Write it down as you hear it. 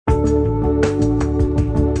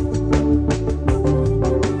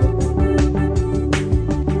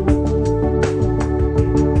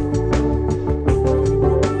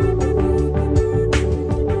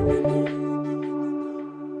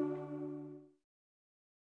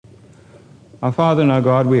Our Father and our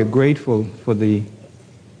God, we are grateful for the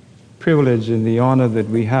privilege and the honor that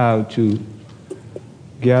we have to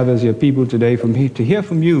gather as your people today to hear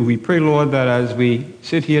from you. We pray, Lord, that as we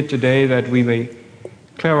sit here today, that we may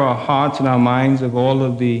clear our hearts and our minds of all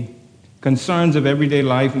of the concerns of everyday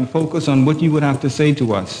life and focus on what you would have to say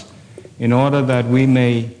to us in order that we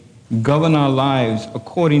may govern our lives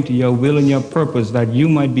according to your will and your purpose, that you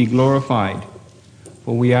might be glorified.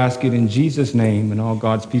 For we ask it in Jesus' name, and all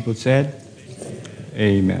God's people said,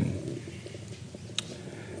 Amen.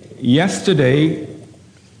 Yesterday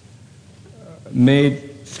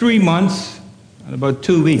made 3 months and about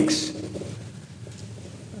 2 weeks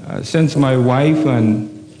since my wife and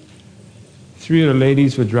 3 of the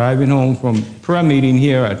ladies were driving home from prayer meeting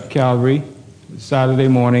here at Calvary Saturday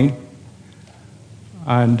morning,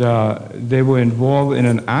 and they were involved in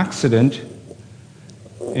an accident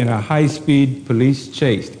in a high-speed police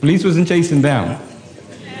chase. The police wasn't chasing them.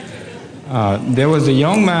 There was a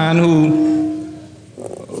young man who,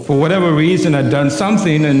 for whatever reason, had done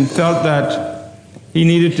something and felt that he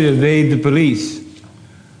needed to evade the police.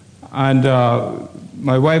 And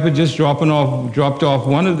my wife had just dropped off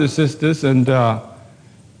one of the sisters, and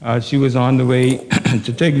she was on the way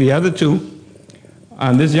to take the other 2.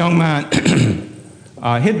 And this young man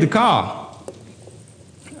hit the car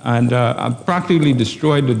and practically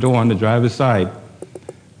destroyed the door on the driver's side.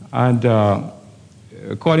 And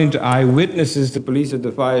according to eyewitnesses, the police had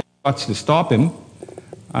fired shots to stop him,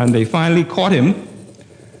 and they finally caught him.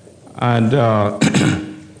 And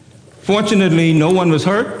fortunately, no one was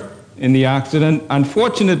hurt in the accident.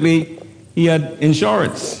 Unfortunately, he had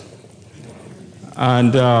insurance.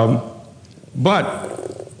 And but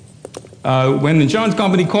when the insurance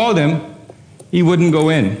company called him, he wouldn't go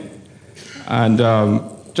in. And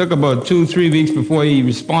took about 2-3 weeks before he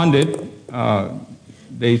responded.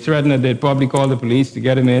 They threatened that they'd probably call the police to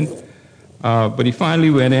get him in. But he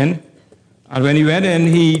finally went in. And when he went in,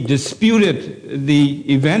 he disputed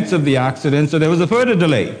the events of the accident, so there was a further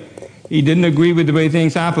delay. He didn't agree with the way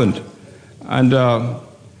things happened. And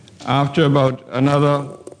after about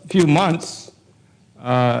another few months,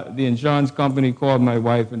 the insurance company called my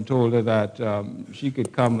wife and told her that she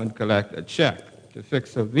could come and collect a check to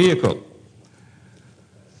fix her vehicle.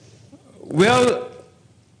 Well,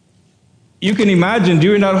 you can imagine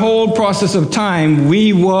during that whole process of time,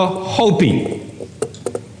 we were hoping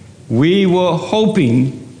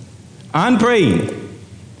and praying,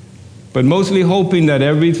 but mostly hoping that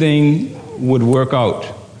everything would work out.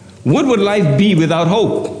 What would life be without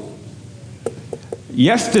hope?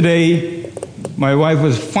 Yesterday, my wife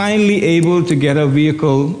was finally able to get her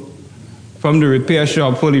vehicle from the repair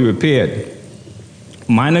shop fully repaired.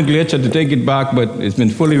 Minor glitch, had to take it back, but it's been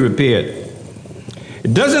fully repaired.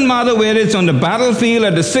 It doesn't matter whether it's on the battlefield,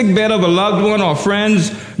 at the sickbed of a loved one or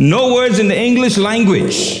friends, no words in the English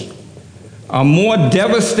language are more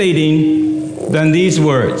devastating than these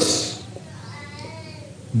words.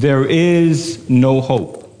 There is no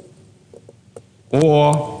hope,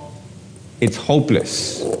 or it's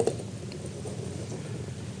hopeless.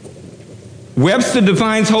 Webster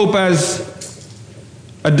defines hope as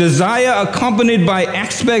a desire accompanied by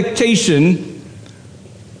expectation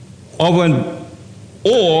of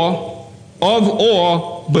or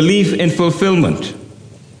belief in fulfillment.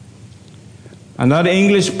 Another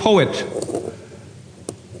English poet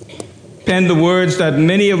penned the words that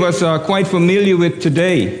many of us are quite familiar with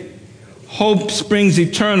today. Hope springs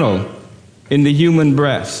eternal in the human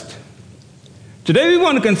breast. Today we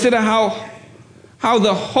want to consider how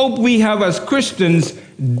the hope we have as Christians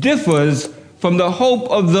differs from the hope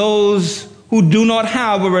of those who do not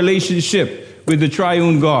have a relationship with the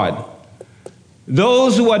triune God.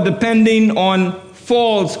 Those who are depending on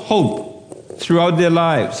false hope throughout their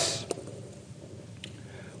lives.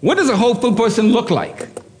 What does a hopeful person look like?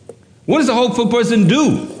 What does a hopeful person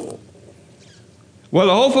do? Well,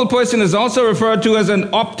 a hopeful person is also referred to as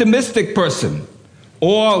an optimistic person,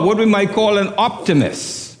 or what we might call an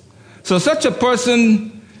optimist. So such a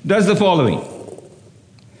person does the following.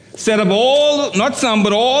 Set up not some,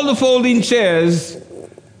 but all the folding chairs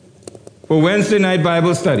for Wednesday night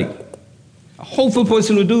Bible study. A hopeful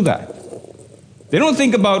person will do that. They don't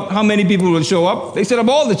think about how many people will show up. They set up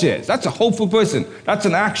all the chairs. That's a hopeful person. That's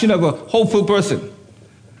an action of a hopeful person.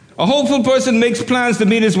 A hopeful person makes plans to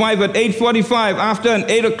meet his wife at 8:45 after an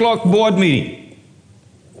 8 o'clock board meeting.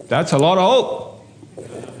 That's a lot of hope.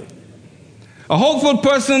 A hopeful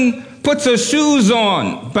person puts her shoes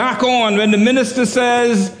back on when the minister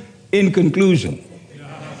says, in conclusion.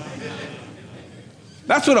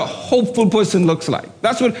 That's what a hopeful person looks like.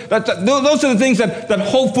 Those are the things that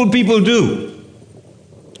hopeful people do.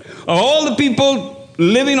 All the people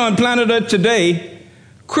living on planet Earth today,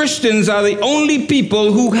 Christians are the only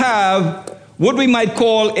people who have what we might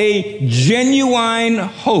call a genuine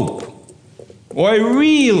hope, or a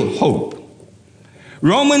real hope.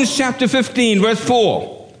 Romans chapter 15, verse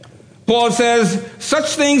 4, Paul says,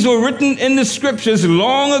 such things were written in the scriptures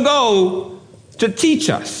long ago to teach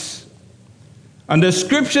us. And the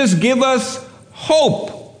scriptures give us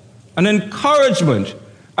hope and encouragement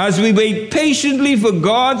as we wait patiently for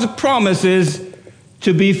God's promises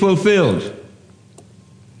to be fulfilled.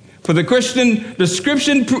 For the Christian, the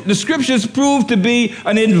scriptures prove to be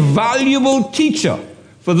an invaluable teacher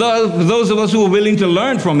for those of us who are willing to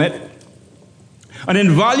learn from it. An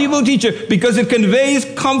invaluable teacher because it conveys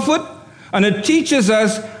comfort and it teaches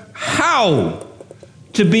us how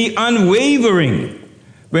to be unwavering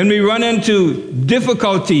when we run into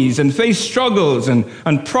difficulties and face struggles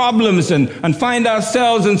and problems and find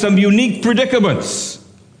ourselves in some unique predicaments.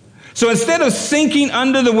 So instead of sinking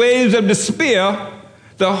under the waves of despair,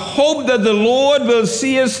 the hope that the Lord will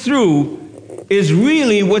see us through is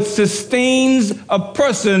really what sustains a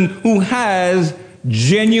person who has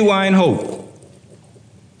genuine hope.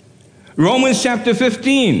 Romans chapter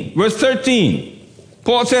 15, verse 13,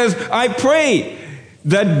 Paul says, I pray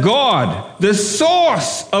that God, the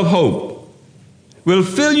source of hope, will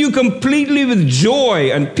fill you completely with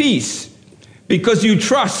joy and peace because you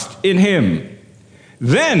trust in him.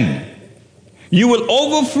 Then you will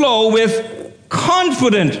overflow with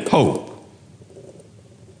confident hope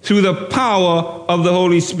through the power of the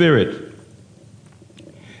Holy Spirit.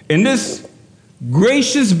 In this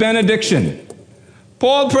gracious benediction,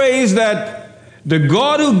 Paul prays that the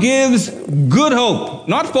God who gives good hope,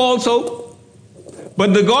 not false hope,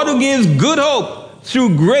 but the God who gives good hope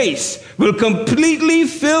through grace will completely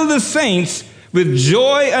fill the saints with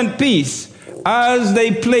joy and peace as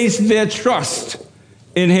they place their trust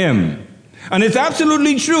in him. And it's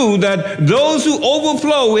absolutely true that those who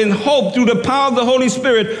overflow in hope through the power of the Holy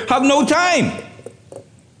Spirit have no time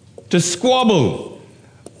to squabble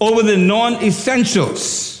over the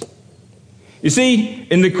non-essentials. You see,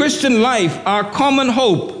 in the Christian life, our common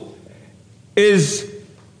hope is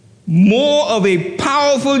more of a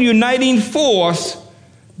powerful uniting force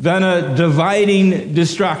than a dividing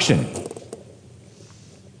distraction.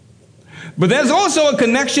 But there's also a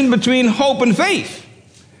connection between hope and faith,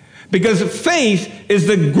 because faith is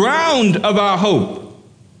the ground of our hope,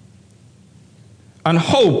 and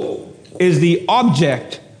hope is the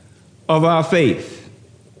object of our faith.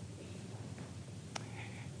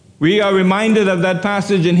 We are reminded of that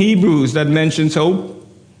passage in Hebrews that mentions hope.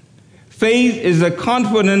 Faith is the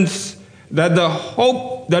confidence that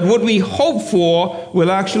that what we hope for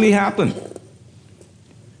will actually happen.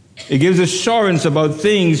 It gives assurance about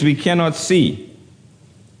things we cannot see.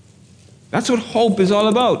 That's what hope is all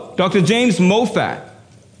about. Dr. James Moffat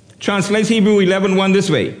translates Hebrew 11:1 this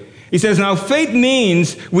way. He says, now faith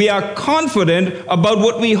means we are confident about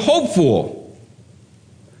what we hope for,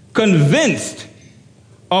 convinced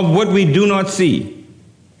of what we do not see.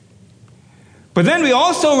 But then we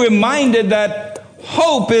also reminded that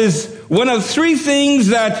hope is one of three things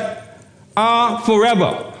that are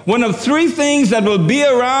forever. One of three things that will be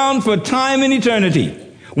around for time and eternity.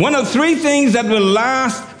 One of three things that will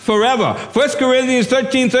last forever. 1 Corinthians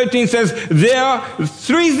 13:13 says, there are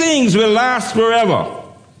three things will last forever.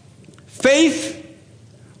 Faith,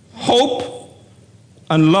 hope,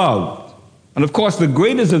 and love. And of course, the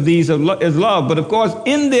greatest of these is love. But of course,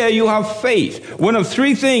 in there you have faith. One of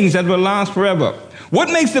three things that will last forever. What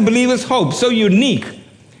makes the believer's hope so unique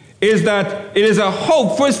is that it is a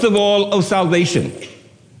hope, first of all, of salvation.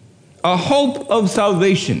 A hope of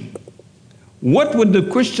salvation. What would the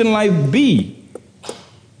Christian life be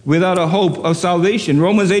without a hope of salvation?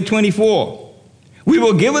 Romans 8:24. We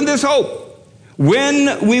were given this hope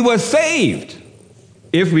when we were saved.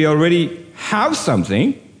 If we already have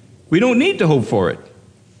something, we don't need to hope for it.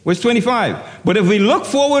 Verse 25. But if we look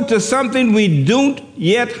forward to something we don't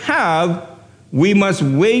yet have, we must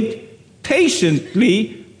wait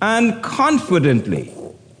patiently and confidently.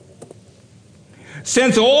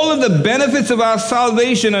 Since all of the benefits of our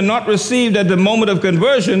salvation are not received at the moment of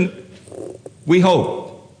conversion, we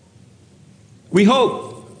hope. We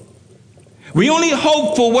hope. We only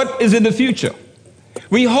hope for what is in the future.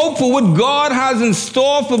 We hope for what God has in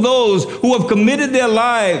store for those who have committed their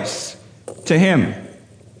lives to Him.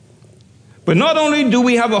 But not only do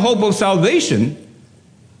we have a hope of salvation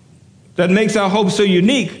that makes our hope so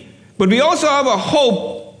unique, but we also have a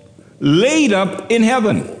hope laid up in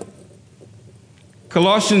heaven.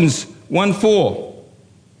 Colossians 1:4.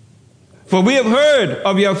 For we have heard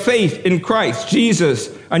of your faith in Christ Jesus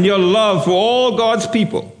and your love for all God's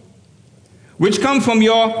people. which come from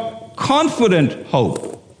your confident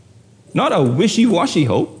hope. Not a wishy-washy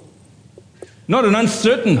hope, not an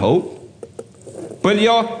uncertain hope, but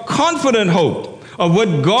your confident hope of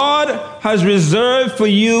what God has reserved for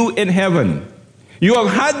you in heaven. You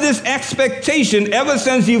have had this expectation ever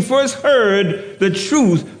since you first heard the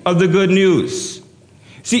truth of the good news.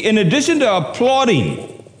 See, in addition to applauding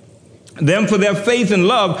them for their faith and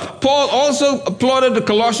love, Paul also applauded the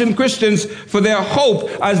Colossian Christians for their hope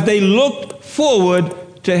as they looked forward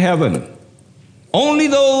to heaven. Only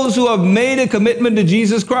those who have made a commitment to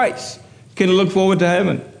Jesus Christ can look forward to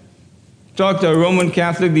heaven. Talked to a Roman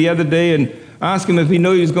Catholic the other day and asked him if he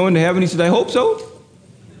knew he was going to heaven. He said, I hope so.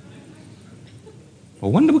 I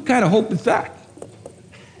wonder what kind of hope is that?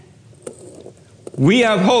 We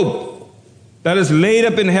have hope that is laid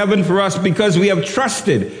up in heaven for us because we have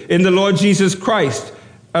trusted in the Lord Jesus Christ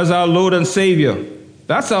as our Lord and Savior.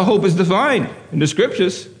 That's how hope is defined in the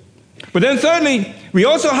scriptures. But then thirdly, we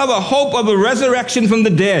also have a hope of a resurrection from the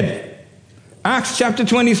dead. Acts chapter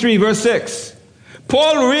 23, verse 6.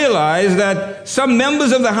 Paul realized that some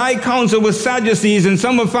members of the high council were Sadducees and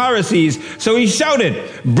some were Pharisees. So he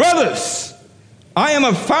shouted, brothers, I am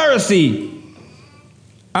a Pharisee,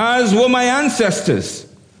 as were my ancestors,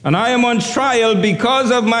 and I am on trial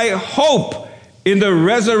because of my hope in the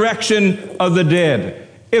resurrection of the dead.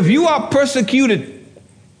 If you are persecuted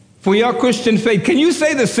for your Christian faith, can you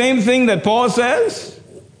say the same thing that Paul says?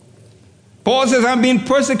 Paul says, I'm being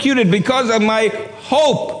persecuted because of my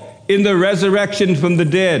hope in the resurrection from the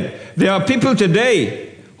dead. There are people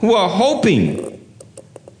today who are hoping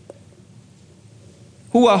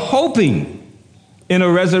in a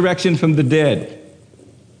resurrection from the dead.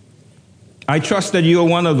 I trust that you are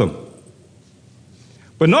one of them.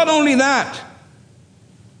 But not only that,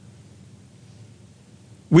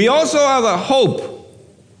 we also have a hope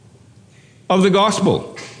of the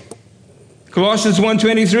gospel. Colossians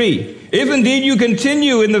 1:23. If indeed you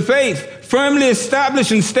continue in the faith, firmly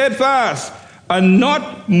established and steadfast, and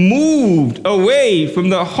not moved away from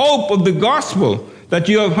the hope of the gospel that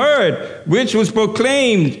you have heard, which was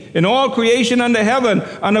proclaimed in all creation under heaven,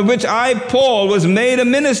 and of which I, Paul, was made a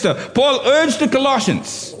minister. Paul urged the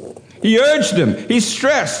Colossians. He urged them. He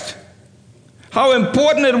stressed how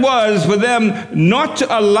important it was for them not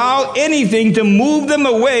to allow anything to move them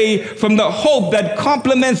away from the hope that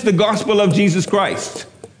complements the gospel of Jesus Christ.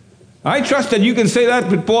 I trust that you can say that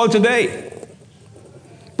with Paul today.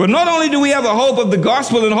 But not only do we have a hope of the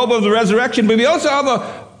gospel and hope of the resurrection, but we also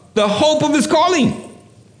have the hope of his calling.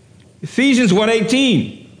 Ephesians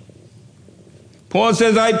 1:18. Paul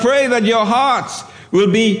says, I pray that your hearts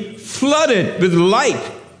will be flooded with light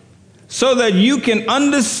so that you can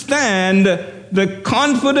understand the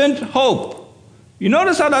confident hope. You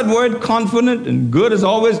notice how that word confident and good is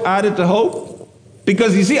always added to hope?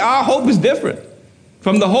 Because you see, our hope is different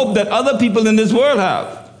from the hope that other people in this world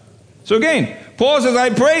have. So again, Paul says, I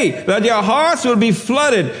pray that your hearts will be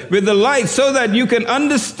flooded with the light so that you can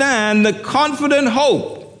understand the confident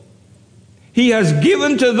hope he has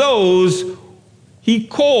given to those he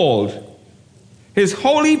called, his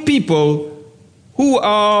holy people, who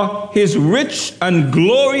are his rich and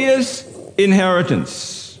glorious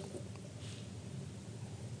inheritance.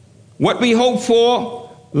 What we hope for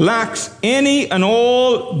lacks any and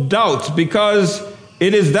all doubts, because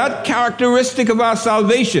it is that characteristic of our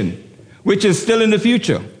salvation which is still in the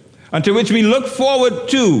future, and to which we look forward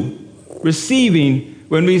to receiving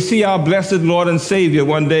when we see our blessed Lord and Savior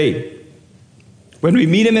one day, when we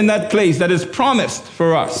meet him in that place that is promised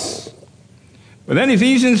for us. But then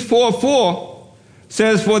Ephesians 4:4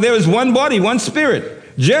 says, for there is one body, one spirit,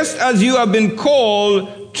 just as you have been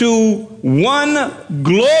called to one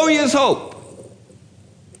glorious hope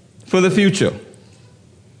for the future.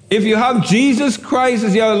 If you have Jesus Christ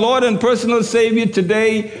as your Lord and personal Savior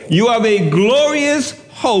today, you have a glorious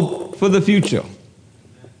hope for the future.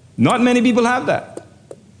 Not many people have that.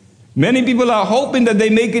 Many people are hoping that they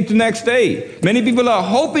make it to next day. Many people are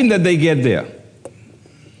hoping that they get there.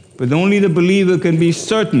 But only the believer can be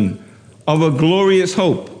certain of a glorious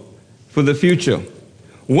hope for the future.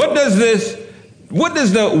 What does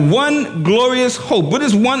the one glorious hope, what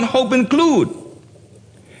does one hope include?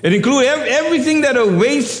 It includes everything that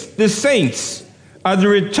awaits the saints at the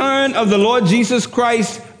return of the Lord Jesus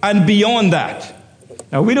Christ and beyond that.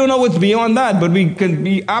 Now, we don't know what's beyond that, but we can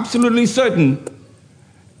be absolutely certain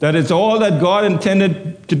that it's all that God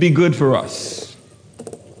intended to be good for us.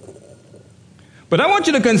 But I want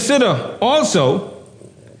you to consider also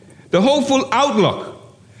the hopeful outlook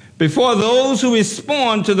before those who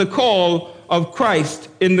respond to the call of Christ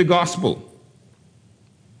in the gospel.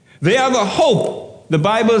 They have a hope, the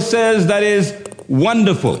Bible says, that is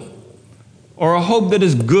wonderful. or a hope that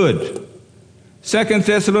is good. 2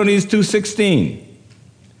 Thessalonians 2:16.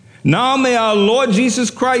 Now may our Lord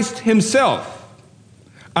Jesus Christ himself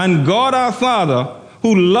and God our Father,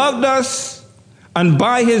 who loved us and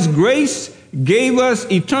by his grace gave us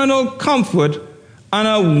eternal comfort and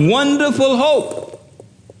a wonderful hope.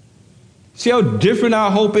 See how different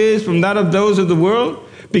our hope is from that of those of the world?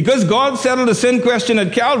 Because God settled the sin question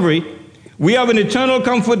at Calvary, we have an eternal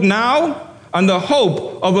comfort now and the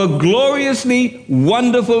hope of a gloriously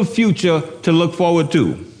wonderful future to look forward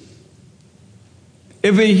to.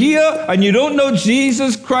 If you're here and you don't know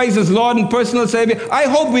Jesus Christ as Lord and personal Savior, I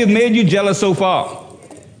hope we've made you jealous so far.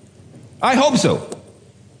 I hope so.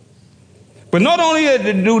 But not only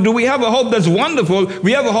do we have a hope that's wonderful,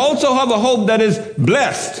 we also have a hope that is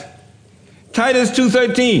blessed. Titus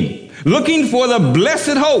 2:13, looking for the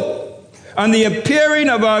blessed hope and the appearing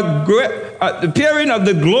of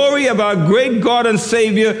the glory of our great God and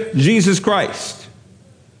Savior, Jesus Christ.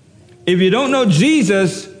 If you don't know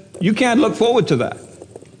Jesus, you can't look forward to that.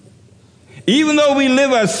 Even though we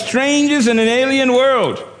live as strangers in an alien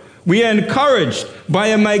world, we are encouraged by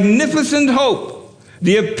a magnificent hope,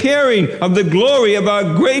 the appearing of the glory of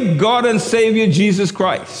our great God and Savior, Jesus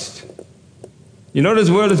Christ. You know, this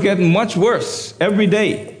world is getting much worse every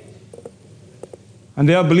day. And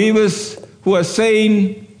there are believers who are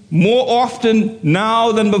saying more often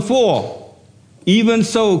now than before, even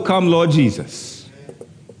so, come Lord Jesus.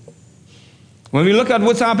 When we look at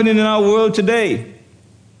what's happening in our world today,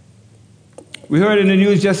 we heard in the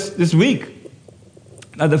news just this week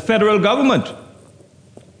that the federal government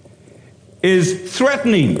is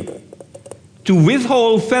threatening to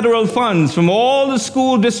withhold federal funds from all the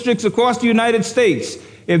school districts across the United States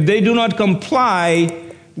if they do not comply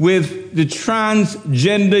with the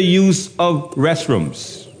transgender use of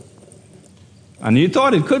restrooms. And you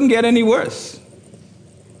thought it couldn't get any worse.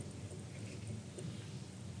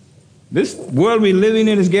 This world we're living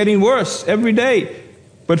in is getting worse every day.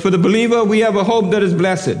 But for the believer, we have a hope that is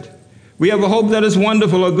blessed. We have a hope that is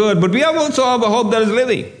wonderful or good, but we also have a hope that is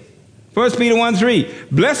living. 1 Peter 1:3,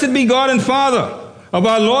 blessed be God and Father of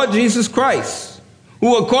our Lord Jesus Christ,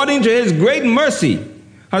 who according to his great mercy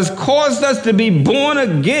has caused us to be born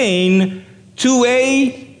again to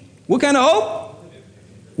a, what kind of hope?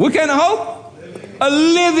 What kind of hope? A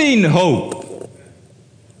living hope.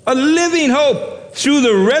 A living hope through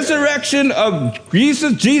the resurrection of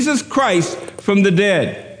Jesus Christ from the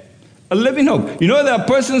dead. A living hope. You know, there are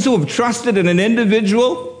persons who have trusted in an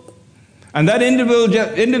individual, and that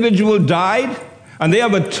individual died, and they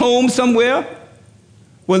have a tomb somewhere.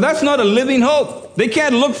 Well, that's not a living hope. They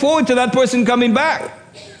can't look forward to that person coming back.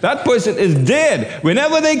 That person is dead.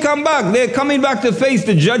 Whenever they come back, they're coming back to face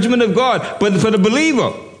the judgment of God. But for the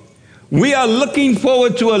believer, we are looking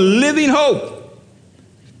forward to a living hope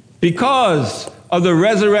because of the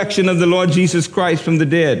resurrection of the Lord Jesus Christ from the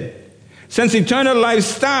dead. Since eternal life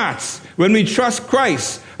starts when we trust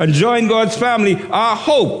Christ and join God's family, our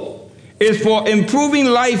hope is for improving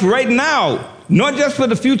life right now, not just for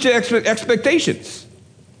the future expectations.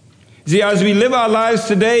 See, as we live our lives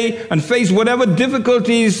today and face whatever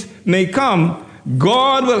difficulties may come,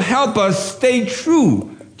 God will help us stay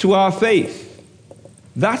true to our faith.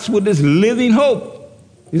 That's what this living hope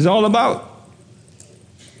is all about.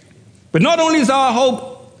 But not only is our hope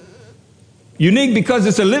unique because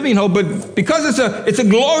it's a living hope, but because it's a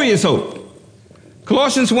glorious hope.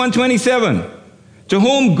 Colossians 1:27, to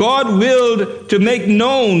whom God willed to make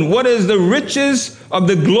known what is the riches of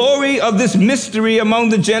the glory of this mystery among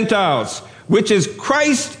the Gentiles, which is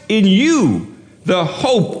Christ in you, the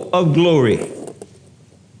hope of glory.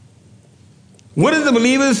 What is the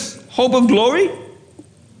believer's hope of glory?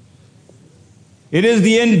 It is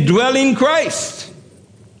the indwelling Christ.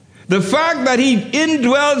 The fact that he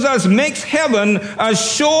indwells us makes heaven as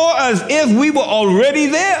sure as if we were already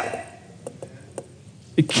there.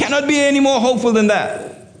 It cannot be any more hopeful than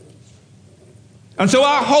that. And so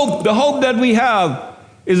our hope, the hope that we have,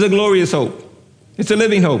 is a glorious hope. It's a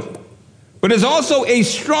living hope. But it's also a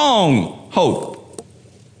strong hope.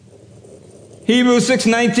 Hebrews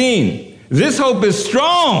 6:19. This hope is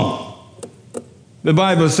strong, the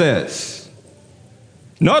Bible says.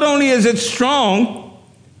 Not only is it strong,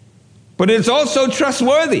 but it's also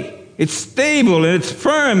trustworthy. It's stable and it's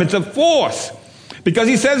firm. It's a force. Because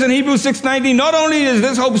he says in Hebrews 6:19, not only is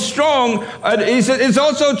this hope strong, it's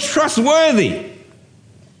also trustworthy.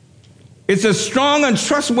 It's a strong and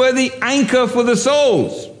trustworthy anchor for the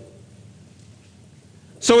souls.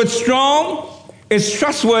 So it's strong, it's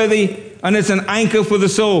trustworthy, and it's an anchor for the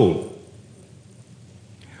soul.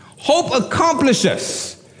 Hope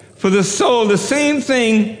accomplishes for the soul the same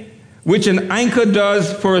thing which an anchor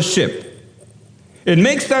does for a ship. It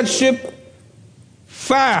makes that ship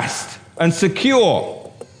fast and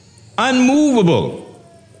secure, unmovable.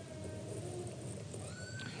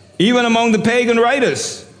 Even among the pagan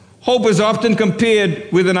writers, hope is often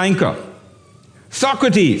compared with an anchor.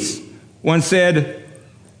 Socrates once said,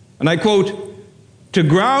 and I quote, "To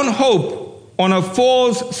ground hope on a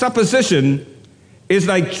false supposition is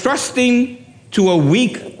like trusting to a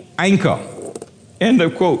weak anchor." End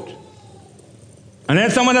of quote. And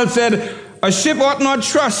then someone else said, "A ship ought not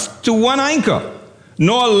trust to one anchor,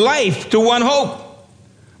 nor life to one hope,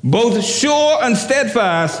 both sure and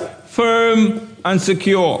steadfast, firm and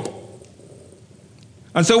secure."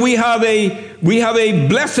 And so we have a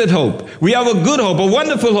blessed hope. We have a good hope, a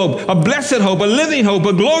wonderful hope, a blessed hope, a living hope,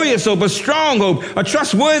 a glorious hope, a strong hope, a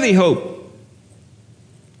trustworthy hope.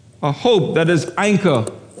 A hope that is anchor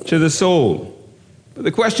to the soul. But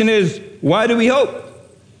the question is, why do we hope?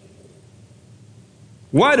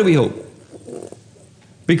 Why do we hope?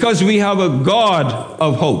 Because we have a God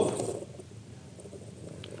of hope.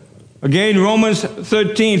 Again, Romans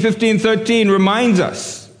 15:13 reminds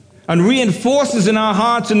us and reinforces in our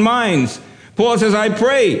hearts and minds. Paul says, "I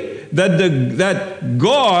pray that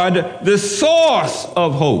God, the source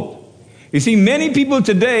of hope." You see, many people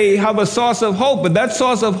today have a source of hope, but that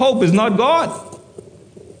source of hope is not God.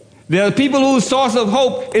 There are people whose source of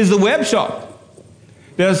hope is the web shop.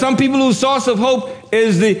 There are some people whose source of hope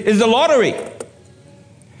is the lottery.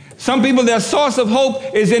 Some people, their source of hope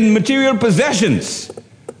is in material possessions,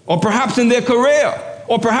 or perhaps in their career,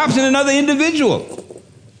 or perhaps in another individual.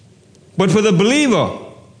 But for the believer,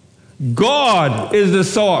 God is the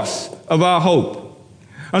source of our hope.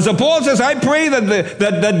 And so Paul says, "I pray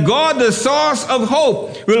that God, the source of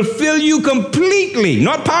hope, will fill you completely,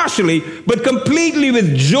 not partially, but completely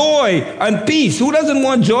with joy and peace." Who doesn't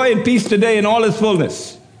want joy and peace today in all its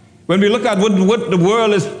fullness? When we look at what the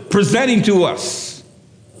world is presenting to us.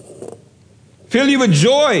 Fill you with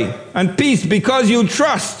joy and peace because you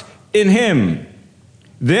trust in Him.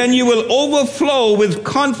 Then you will overflow with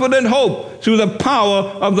confident hope through the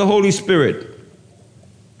power of the Holy Spirit.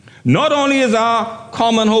 Not only is our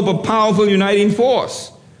common hope a powerful uniting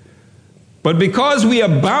force, but because we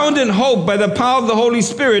abound in hope by the power of the Holy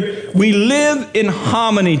Spirit, we live in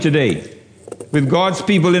harmony today with God's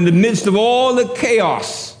people in the midst of all the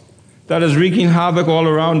chaos that is wreaking havoc all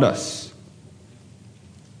around us.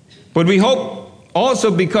 But we hope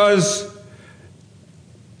also because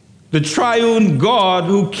the triune God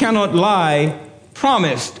who cannot lie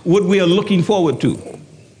promised what we are looking forward to.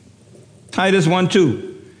 Titus 1:2.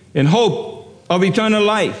 "In hope of eternal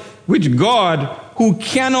life, which God, who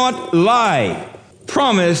cannot lie,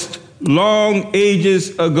 promised long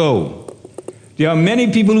ages ago." There are many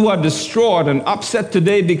people who are distraught and upset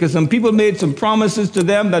today because some people made some promises to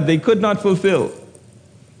them that they could not fulfill.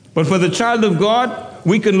 But for the child of God,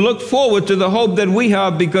 we can look forward to the hope that we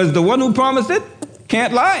have because the one who promised it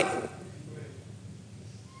can't lie.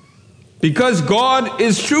 Because God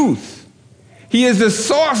is truth. He is the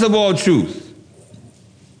source of all truth.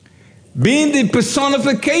 Being the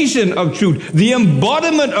personification of truth, the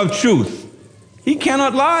embodiment of truth, He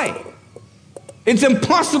cannot lie. It's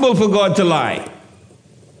impossible for God to lie.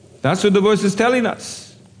 That's what the verse is telling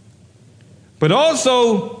us. But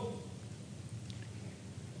also,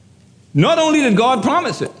 not only did God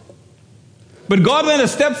promise it, but God went a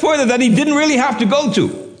step further that He didn't really have to go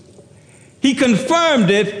to. He confirmed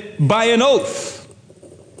it by an oath.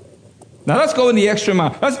 Now let's go in the extra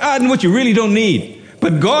mile. Let's add in what you really don't need.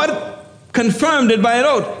 But God confirmed it by an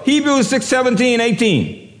oath. Hebrews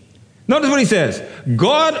 6:17-18. Notice what he says.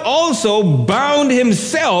 God also bound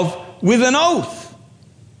Himself with an oath,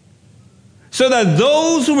 so that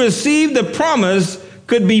those who received the promise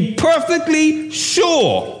could be perfectly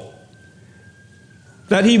sure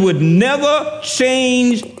that He would never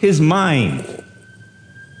change His mind.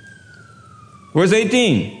 Verse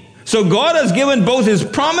 18. So God has given both His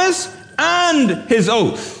promise and His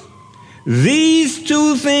oath. These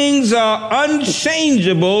two things are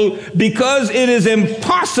unchangeable because it is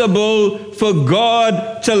impossible for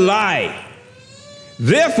God to lie.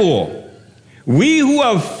 Therefore, we who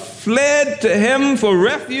have fled to Him for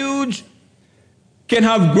refuge can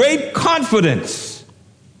have great confidence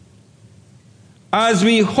as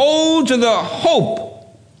we hold to the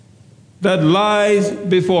hope that lies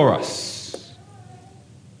before us.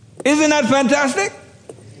 Isn't that fantastic?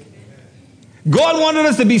 God wanted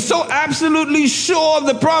us to be so absolutely sure of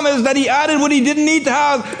the promise that He added what He didn't need to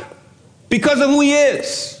have because of who He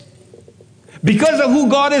is. Because of who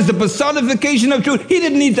God is, the personification of truth. He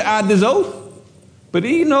didn't need to add this oath. But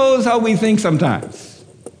He knows how we think sometimes.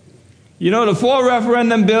 You know, the 4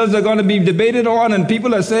 referendum bills are going to be debated on, and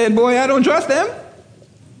people are saying, boy, I don't trust them.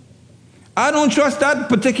 I don't trust that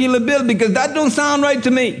particular bill because that don't sound right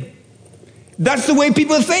to me. That's the way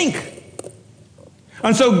people think.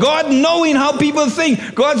 And so God, knowing how people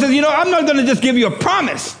think, God says, I'm not going to just give you a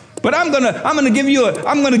promise, but I'm going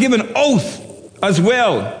to give an oath as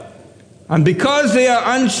well. And because they are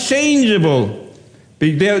unchangeable,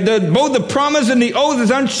 both the promise and the oath is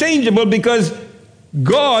unchangeable because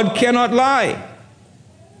God cannot lie.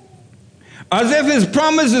 As if his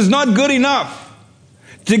promise is not good enough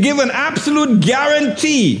to give an absolute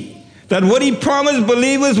guarantee that what he promised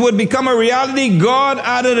believers would become a reality, God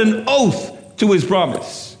added an oath to his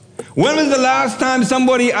promise. When was the last time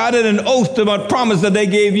somebody added an oath to a promise that they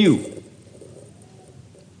gave you?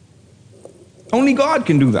 Only God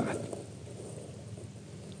can do that.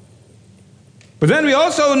 But then we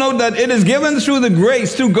also note that it is given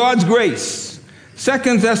through God's grace.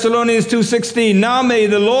 2 Thessalonians 2:16, now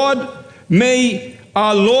may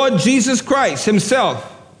our Lord Jesus Christ himself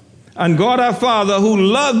and God our Father, who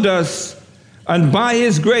loved us and by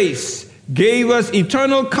his grace gave us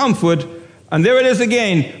eternal comfort, and there it is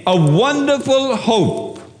again, a wonderful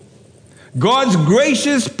hope. God's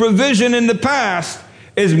gracious provision in the past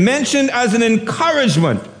is mentioned as an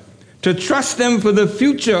encouragement to trust him for the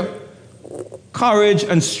future courage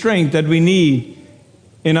and strength that we need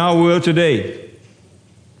in our world today.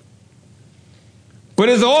 But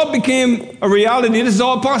it all became a reality. This is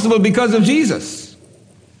all possible because of Jesus.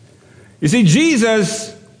 You see,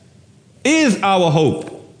 Jesus is our hope.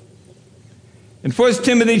 In 1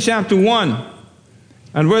 Timothy chapter 1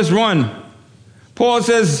 and verse 1, Paul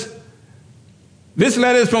says, this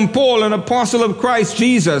letter is from Paul, an apostle of Christ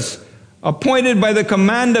Jesus, appointed by the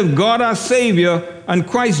command of God our Savior and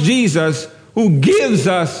Christ Jesus, who gives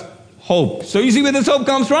us hope. So you see where this hope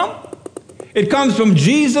comes from? It comes from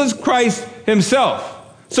Jesus Christ himself.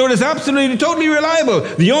 So it is absolutely, totally reliable.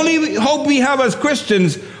 The only hope we have as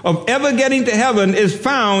Christians of ever getting to heaven is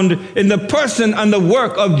found in the person and the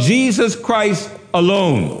work of Jesus Christ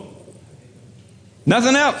alone.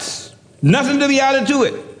 Nothing else. Nothing to be added to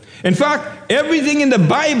it. In fact, everything in the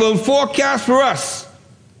Bible forecasts for us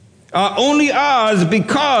are only ours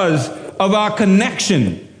because of our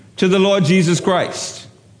connection to the Lord Jesus Christ.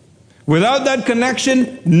 Without that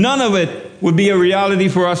connection, none of it would be a reality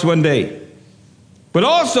for us one day. But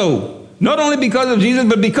also, not only because of Jesus,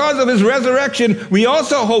 but because of his resurrection, we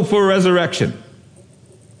also hope for a resurrection.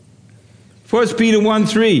 1 Peter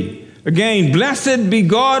 1:3, again, blessed be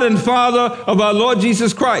God and Father of our Lord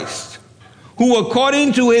Jesus Christ, who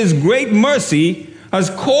according to his great mercy has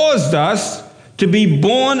caused us to be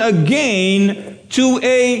born again to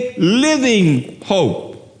a living hope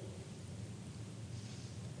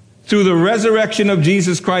through the resurrection of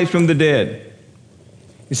Jesus Christ from the dead.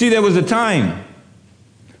 You see, there was a time,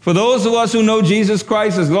 for those of us who know Jesus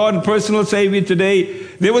Christ as Lord and personal Savior today,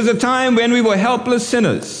 there was a time when we were helpless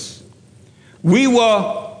sinners. We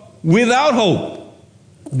were without hope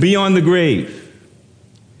beyond the grave.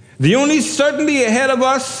 The only certainty ahead of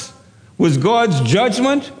us was God's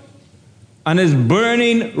judgment and his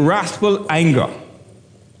burning, wrathful anger.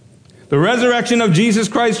 The resurrection of Jesus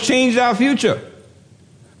Christ changed our future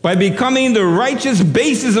by becoming the righteous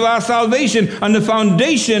basis of our salvation and the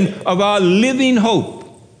foundation of our living hope.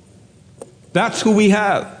 That's who we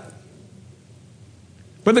have.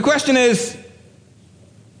 But the question is,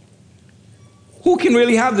 who can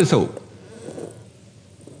really have this hope?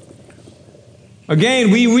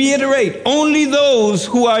 Again, we reiterate, only those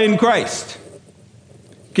who are in Christ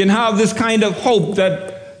can have this kind of hope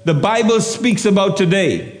that the Bible speaks about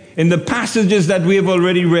today in the passages that we have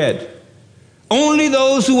already read. Only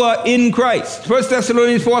those who are in Christ. 1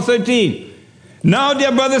 Thessalonians 4:13. Now,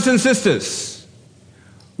 dear brothers and sisters,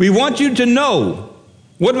 we want you to know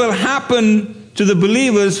what will happen to the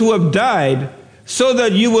believers who have died, so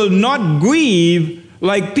that you will not grieve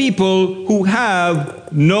like people who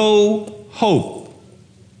have no hope.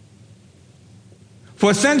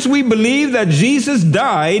 For since we believe that Jesus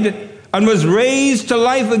died and was raised to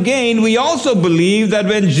life again, we also believe that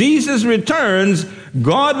when Jesus returns,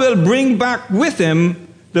 God will bring back with him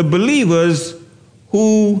the believers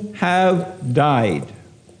who have died.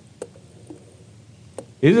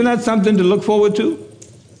 Isn't that something to look forward to?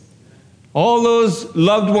 All those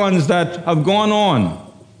loved ones that have gone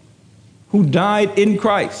on, who died in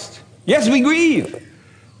Christ. Yes, we grieve,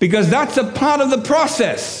 because that's a part of the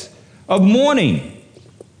process of mourning.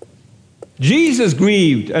 Jesus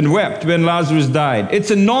grieved and wept when Lazarus died.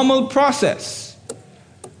 It's a normal process.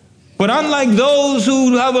 But unlike those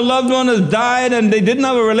who have a loved one who died and they didn't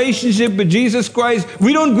have a relationship with Jesus Christ,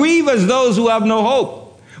 we don't grieve as those who have no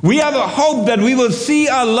hope. We have a hope that we will see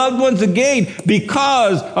our loved ones again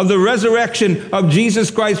because of the resurrection of Jesus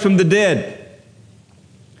Christ from the dead.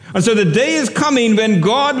 And so the day is coming when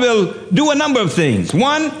God will do a number of things.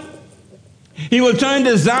 One, he will turn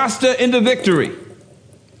disaster into victory.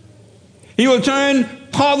 He will turn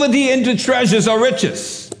poverty into treasures or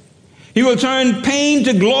riches. He will turn pain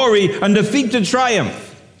to glory and defeat to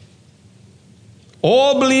triumph.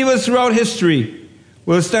 All believers throughout history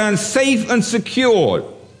will stand safe and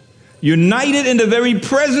secure, united in the very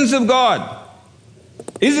presence of God.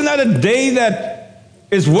 Isn't that a day that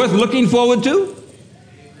is worth looking forward to?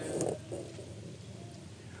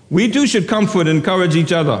 We too should comfort and encourage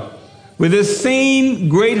each other with the same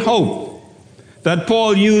great hope that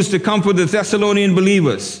Paul used to comfort the Thessalonian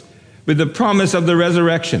believers with the promise of the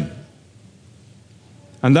resurrection.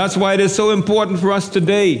 And that's why it is so important for us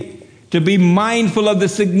today to be mindful of the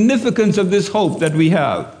significance of this hope that we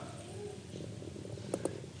have.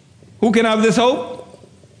 Who can have this hope?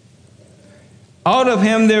 Out of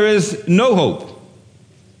him there is no hope.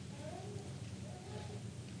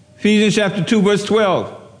 Ephesians chapter 2, verse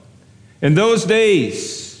 12. In those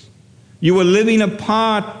days, you were living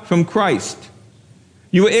apart from Christ.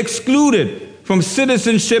 You were excluded from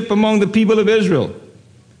citizenship among the people of Israel.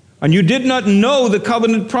 And you did not know the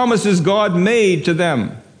covenant promises God made to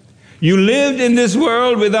them. You lived in this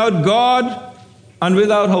world without God and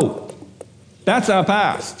without hope. That's our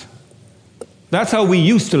past. That's how we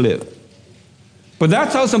used to live. But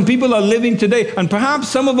that's how some people are living today. And perhaps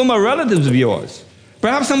some of them are relatives of yours.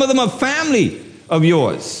 Perhaps some of them are family of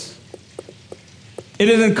yours. It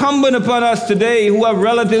is incumbent upon us today who have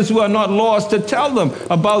relatives who are not lost to tell them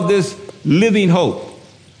about this living hope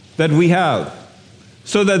that we have,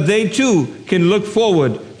 so that they too can look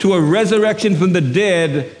forward to a resurrection from the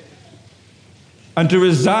dead and to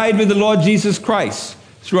reside with the Lord Jesus Christ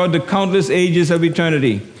throughout the countless ages of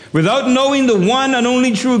eternity. Without knowing the one and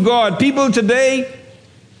only true God, people today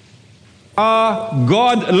are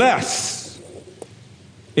godless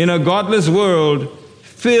in a godless world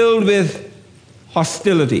filled with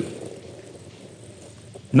hostility.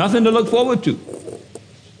 Nothing to look forward to.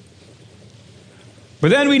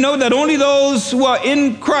 But then we know that only those who are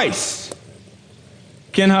in Christ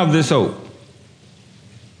can have this hope.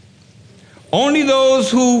 Only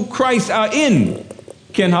those who Christ are in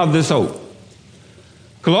can have this hope.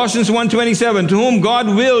 Colossians 1:27, to whom God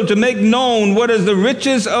willed to make known what is the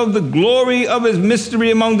riches of the glory of his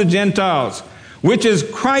mystery among the Gentiles, which is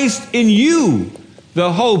Christ in you,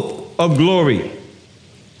 the hope of glory.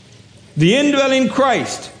 The indwelling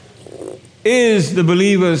Christ is the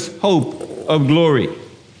believer's hope of glory.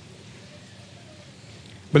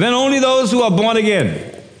 But then only those who are born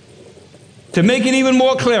again, to make it even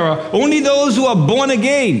more clearer, only those who are born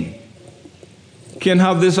again can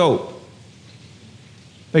have this hope.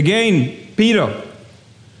 Again, Peter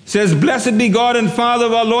says, blessed be God and Father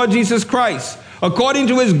of our Lord Jesus Christ. According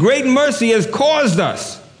to his great mercy has caused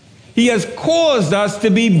us. He has caused us to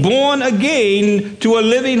be born again to a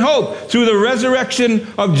living hope through the resurrection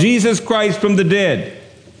of Jesus Christ from the dead.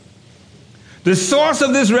 The source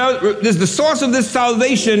of this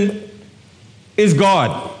salvation is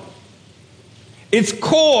God. Its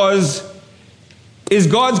cause is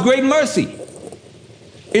God's great mercy.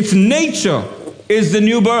 Its nature is the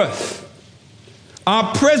new birth.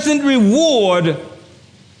 Our present reward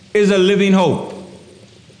is a living hope.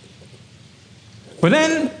 But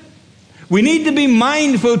then we need to be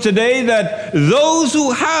mindful today that those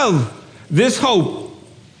who have this hope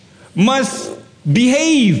must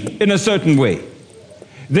behave in a certain way.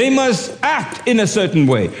 They must act in a certain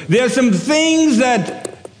way. There are some things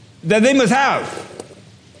that they must have.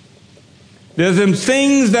 There are some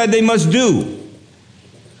things that they must do.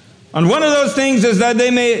 And one of those things is that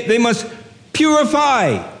they must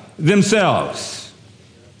purify themselves.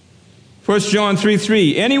 1 John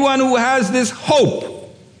 3:3. Anyone who has this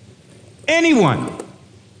hope, anyone,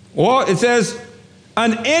 or it says,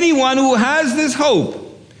 and anyone who has this hope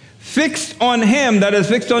fixed on him, that is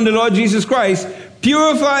fixed on the Lord Jesus Christ,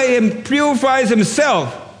 purifies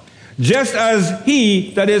himself just as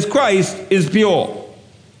he, that is Christ, is pure.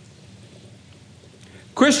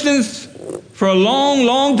 Christians for a long,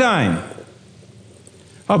 long time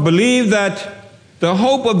have believed that the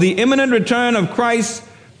hope of the imminent return of Christ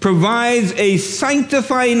provides a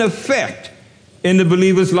sanctifying effect in the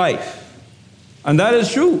believer's life. And that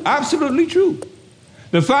is true, absolutely true.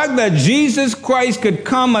 The fact that Jesus Christ could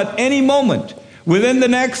come at any moment, within the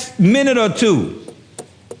next minute or two,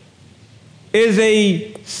 is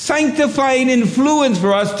a sanctifying influence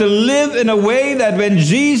for us to live in a way that when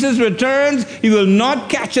Jesus returns, he will not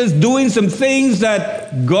catch us doing some things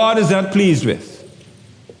that God is not pleased with.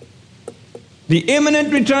 The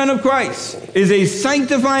imminent return of Christ is a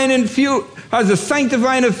sanctifying has a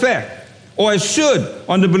sanctifying effect, or it should,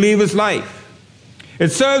 on the believer's life.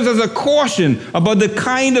 It serves as a caution about the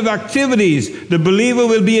kind of activities the believer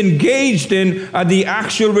will be engaged in at the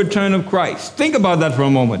actual return of Christ. Think about that for a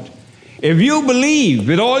moment. If you believe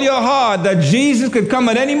with all your heart that Jesus could come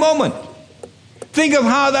at any moment, think of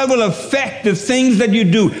how that will affect the things that you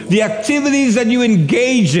do, the activities that you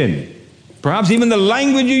engage in, perhaps even the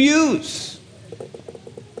language you use.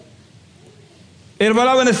 It will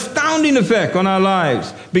have an astounding effect on our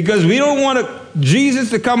lives because we don't want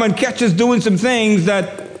Jesus to come and catch us doing some things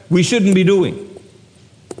that we shouldn't be doing.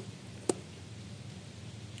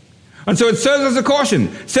 And so it serves as a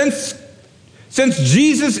caution. Since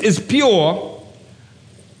Jesus is pure,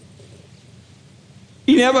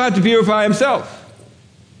 he never had to purify himself.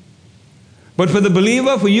 But for the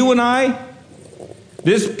believer, for you and I,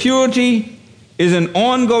 this purity is an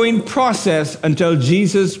ongoing process until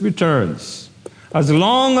Jesus returns. As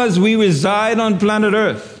long as we reside on planet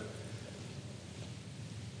Earth,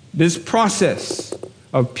 this process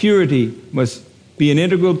of purity must be an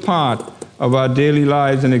integral part of our daily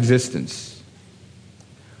lives and existence.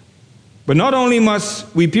 But not only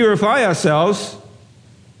must we purify ourselves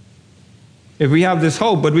if we have this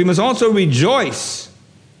hope, but we must also rejoice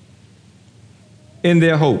in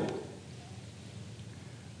their hope.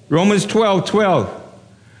 Romans 12:12.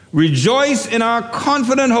 Rejoice in our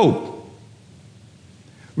confident hope.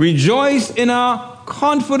 Rejoice in our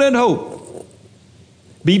confident hope.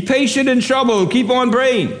 Be patient in trouble. Keep on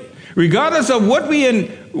praying. Regardless of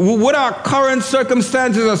what our current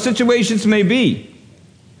circumstances or situations may be,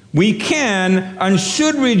 we can and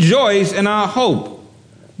should rejoice in our hope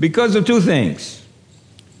because of two things.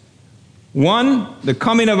 One, the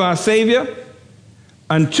coming of our Savior,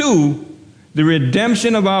 and two, the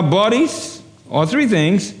redemption of our bodies, or three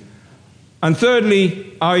things, and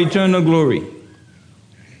thirdly, our eternal glory.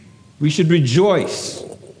 We should rejoice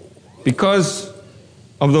because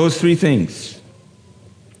of those three things.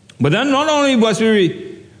 But then not only must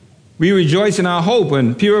we rejoice in our hope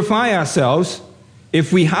and purify ourselves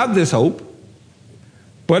if we have this hope,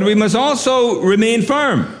 but we must also remain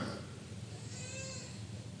firm,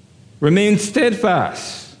 remain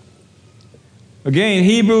steadfast. Again,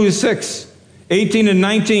 Hebrews 6:18 and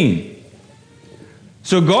 19.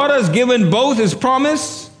 So God has given both his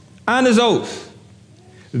promise and his oath.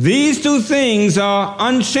 These two things are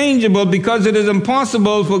unchangeable because it is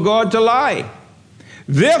impossible for God to lie.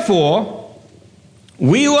 Therefore,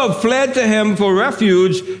 we who have fled to him for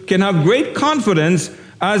refuge can have great confidence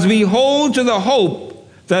as we hold to the hope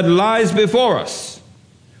that lies before us.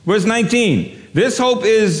 Verse 19, this hope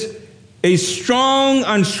is a strong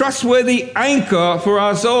and trustworthy anchor for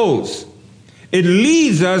our souls. It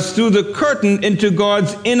leads us through the curtain into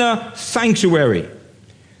God's inner sanctuary.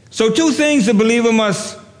 So two things the believer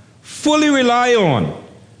must fully rely on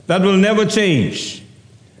that will never change: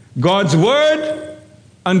 God's word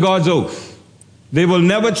and God's oath. They will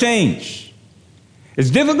never change. It's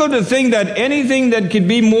difficult to think that anything that could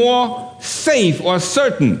be more safe or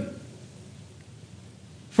certain.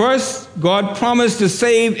 First, God promised to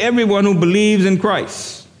save everyone who believes in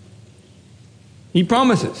Christ. He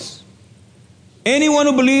promises. Anyone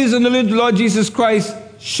who believes in the Lord Jesus Christ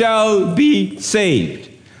shall be saved.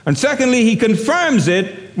 And secondly, he confirms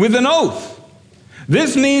it with an oath.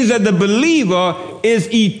 This means that the believer is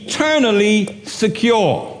eternally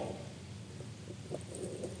secure.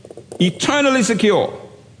 Eternally secure.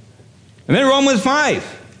 And then Romans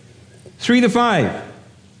 5:3-5.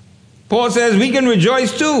 Paul says we can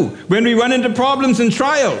rejoice too when we run into problems and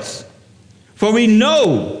trials, for we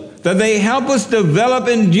know that they help us develop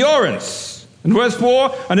endurance. In verse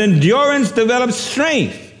 4, and endurance develops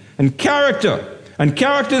strength and character. And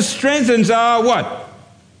character strengthens our what?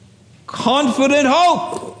 Confident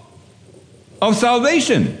hope of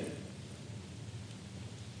salvation.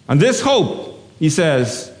 And this hope, he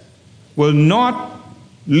says, will not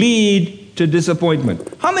lead to disappointment.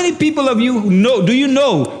 How many people do you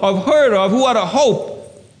know or have heard of who had a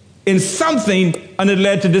hope in something and it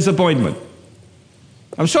led to disappointment?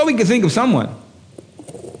 I'm sure we could think of someone.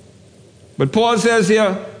 But Paul says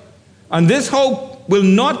here, and this hope will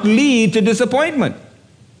not lead to disappointment.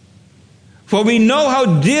 For we know how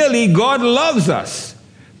dearly God loves us,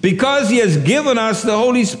 because he has given us the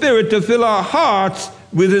Holy Spirit to fill our hearts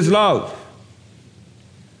with his love.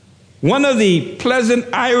 One of the pleasant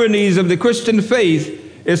ironies of the Christian faith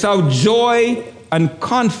is how joy and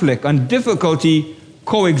conflict and difficulty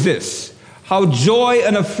coexist. How joy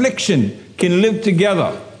and affliction can live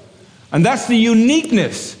together. And that's the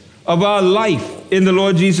uniqueness of our life in the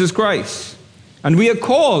Lord Jesus Christ. And we are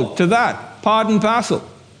called to that. part and parcel.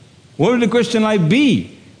 What would the Christian life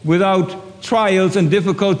be without trials and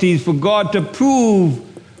difficulties for God to prove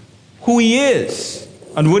who He is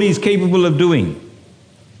and what He's capable of doing?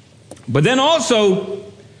 But then also,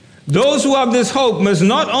 those who have this hope must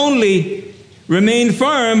not only remain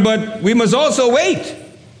firm, but we must also wait.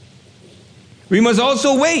 We must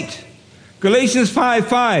also wait. Galatians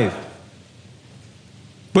 5:5.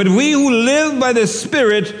 But we who live by the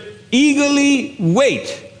Spirit eagerly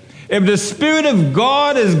wait. If the Spirit of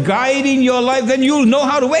God is guiding your life, then you'll know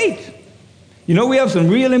how to wait. You know, we have some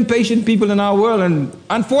real impatient people in our world, and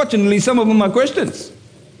unfortunately, some of them are Christians.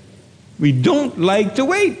 We don't like to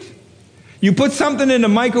wait. You put something in the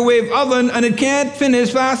microwave oven, and it can't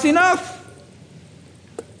finish fast enough.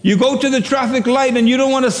 You go to the traffic light, and you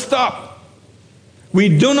don't want to stop. We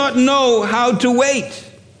do not know how to wait.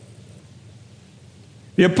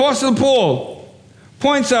 The Apostle Paul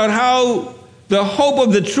points out how the hope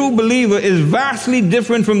of the true believer is vastly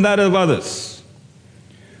different from that of others.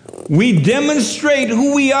 We demonstrate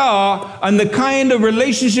who we are and the kind of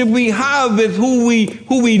relationship we have with who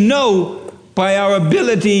we know by our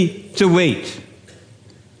ability to wait.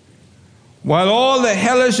 While all the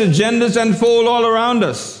hellish agendas unfold all around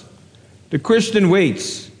us, the Christian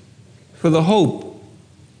waits for the hope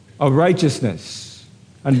of righteousness.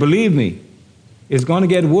 And believe me, it's going to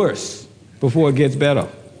get worse before it gets better.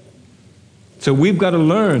 So we've got to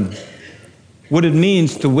learn what it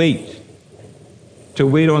means to wait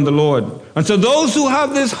on the Lord. And so those who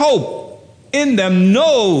have this hope in them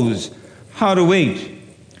knows how to wait.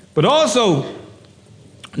 But also,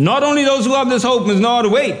 not only those who have this hope must know how to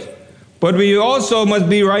wait, but we also must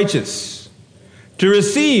be righteous. To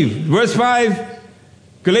receive, verse 5,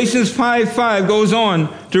 Galatians 5:5 goes on,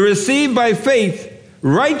 to receive by faith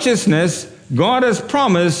righteousness God has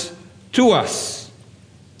promised to us.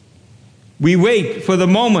 We wait for the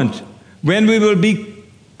moment when we will be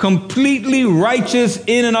completely righteous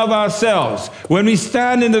in and of ourselves, when we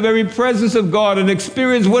stand in the very presence of God and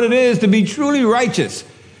experience what it is to be truly righteous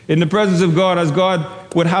in the presence of God as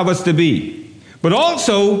God would have us to be. But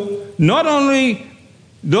also, not only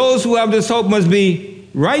those who have this hope must be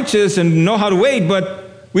righteous and know how to wait, but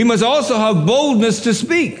we must also have boldness to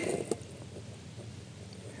speak.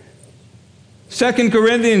 2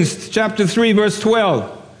 Corinthians chapter 3, verse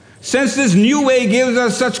 12. Since this new way gives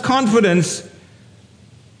us such confidence,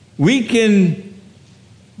 we can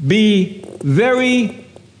be very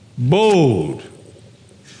bold.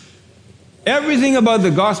 Everything about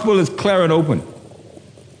the gospel is clear and open.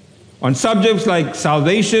 On subjects like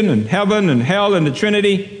salvation and heaven and hell and the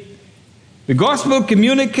Trinity, the gospel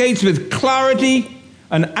communicates with clarity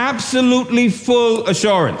and absolutely full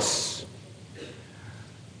assurance.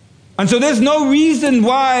 And so there's no reason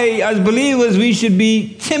why, as believers, we should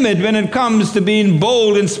be timid when it comes to being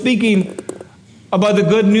bold and speaking about the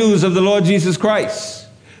good news of the Lord Jesus Christ.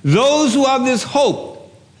 Those who have this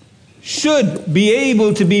hope should be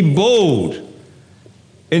able to be bold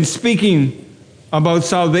in speaking about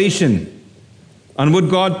salvation and what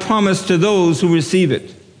God promised to those who receive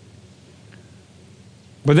it.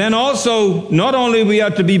 But then also, not only we are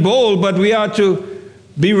to be bold, but we are to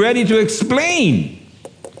be ready to explain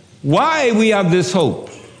why we have this hope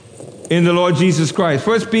in the Lord Jesus Christ.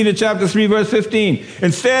 1 Peter chapter 3, verse 15.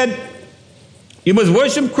 Instead, you must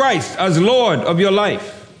worship Christ as Lord of your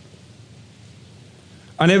life.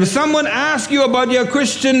 And if someone asks you about your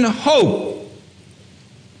Christian hope,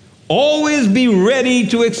 always be ready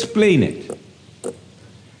to explain it.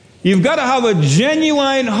 You've got to have a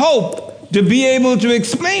genuine hope to be able to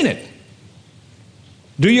explain it.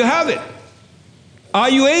 Do you have it? Are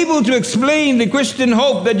you able to explain the Christian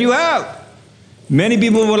hope that you have? Many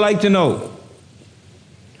people would like to know.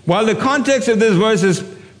 While the context of this verse is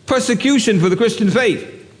persecution for the Christian faith,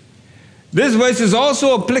 this verse is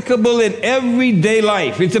also applicable in everyday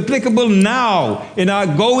life. It's applicable now in our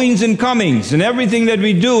goings and comings and everything that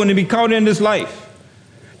we do and we encounter in this life.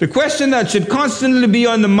 The question that should constantly be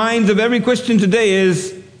on the minds of every Christian today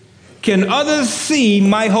is, can others see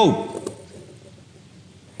my hope?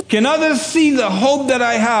 Can others see the hope that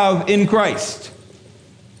I have in Christ?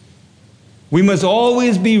 We must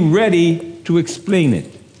always be ready to explain it.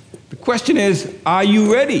 The question is, are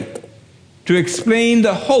you ready to explain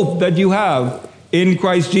the hope that you have in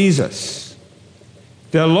Christ Jesus?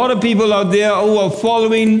 There are a lot of people out there who are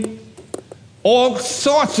following all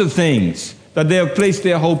sorts of things that they have placed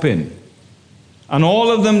their hope in. And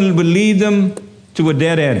all of them will lead them to a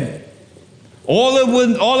dead end. All of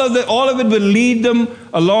it will lead them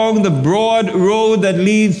along the broad road that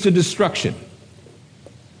leads to destruction.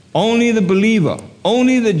 Only the believer,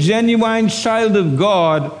 only the genuine child of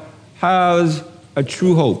God has a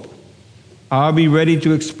true hope. I'll be ready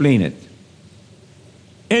to explain it.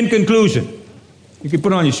 In conclusion, you can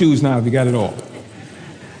put on your shoes now if you got it all.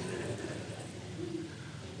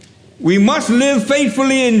 We must live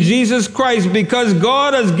faithfully in Jesus Christ because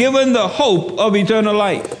God has given the hope of eternal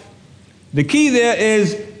life. The key there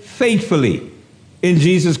is faithfully in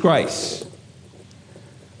Jesus Christ.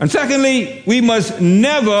 And secondly, we must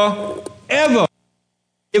never, ever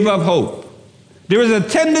give up hope. There is a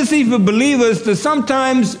tendency for believers to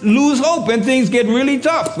sometimes lose hope when things get really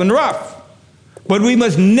tough and rough. But we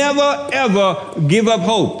must never, ever give up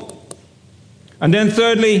hope. And then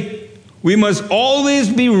thirdly, we must always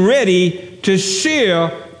be ready to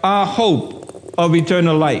share our hope of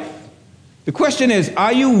eternal life. The question is,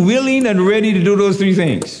 are you willing and ready to do those three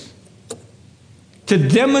things? To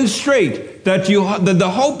demonstrate that the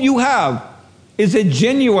hope you have is a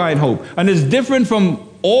genuine hope and is different from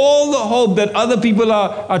all the hope that other people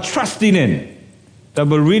are trusting in, that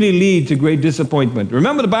will really lead to great disappointment.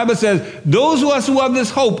 Remember, the Bible says, those of us who have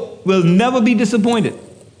this hope will never be disappointed.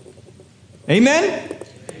 Amen?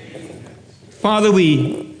 Father,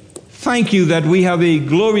 we thank you that we have a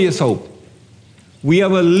glorious hope. We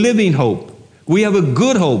have a living hope. We have a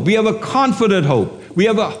good hope. We have a confident hope. We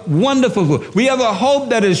have a wonderful hope. We have a hope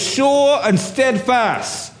that is sure and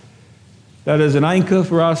steadfast, that is an anchor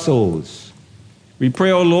for our souls. We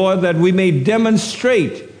pray, O Lord, that we may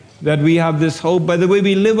demonstrate that we have this hope by the way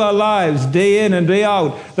we live our lives day in and day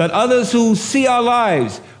out, that others who see our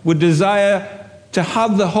lives would desire to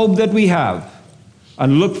have the hope that we have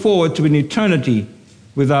and look forward to an eternity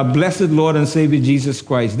with our blessed Lord and Savior Jesus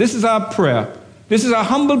Christ. This is our prayer. This is our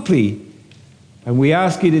humble plea. And we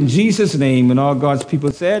ask it in Jesus' name, and all God's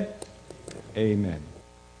people said, amen.